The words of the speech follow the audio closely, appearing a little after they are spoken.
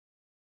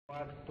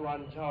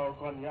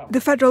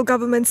The federal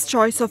government's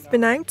choice of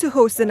Penang to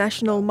host the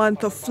National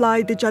Month of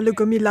Fly the Jalur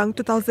Gemilang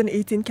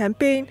 2018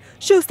 campaign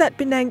shows that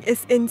Penang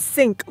is in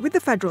sync with the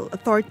federal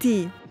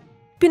authority.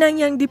 Penang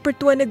Yang,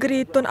 di-Pertua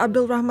Negri Tun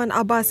Abdul Rahman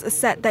Abbas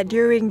said that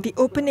during the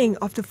opening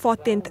of the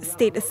 14th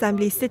State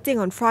Assembly sitting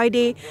on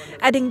Friday,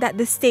 adding that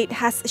the state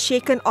has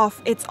shaken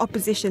off its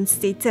opposition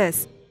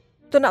status.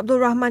 Tun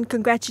Abdul Rahman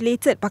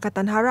congratulated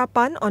Pakatan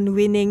Harapan on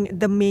winning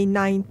the May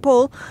 9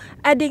 poll,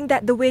 adding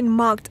that the win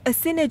marked a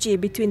synergy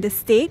between the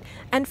state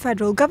and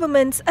federal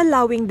governments,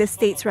 allowing the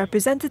state's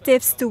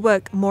representatives to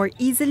work more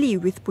easily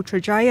with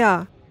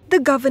Putrajaya.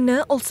 The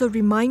governor also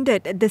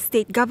reminded the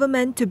state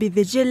government to be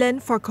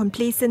vigilant for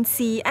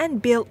complacency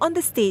and build on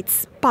the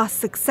state's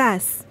past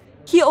success.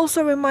 He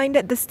also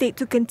reminded the state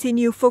to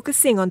continue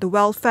focusing on the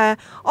welfare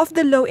of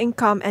the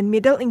low-income and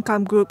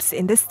middle-income groups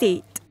in the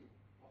state.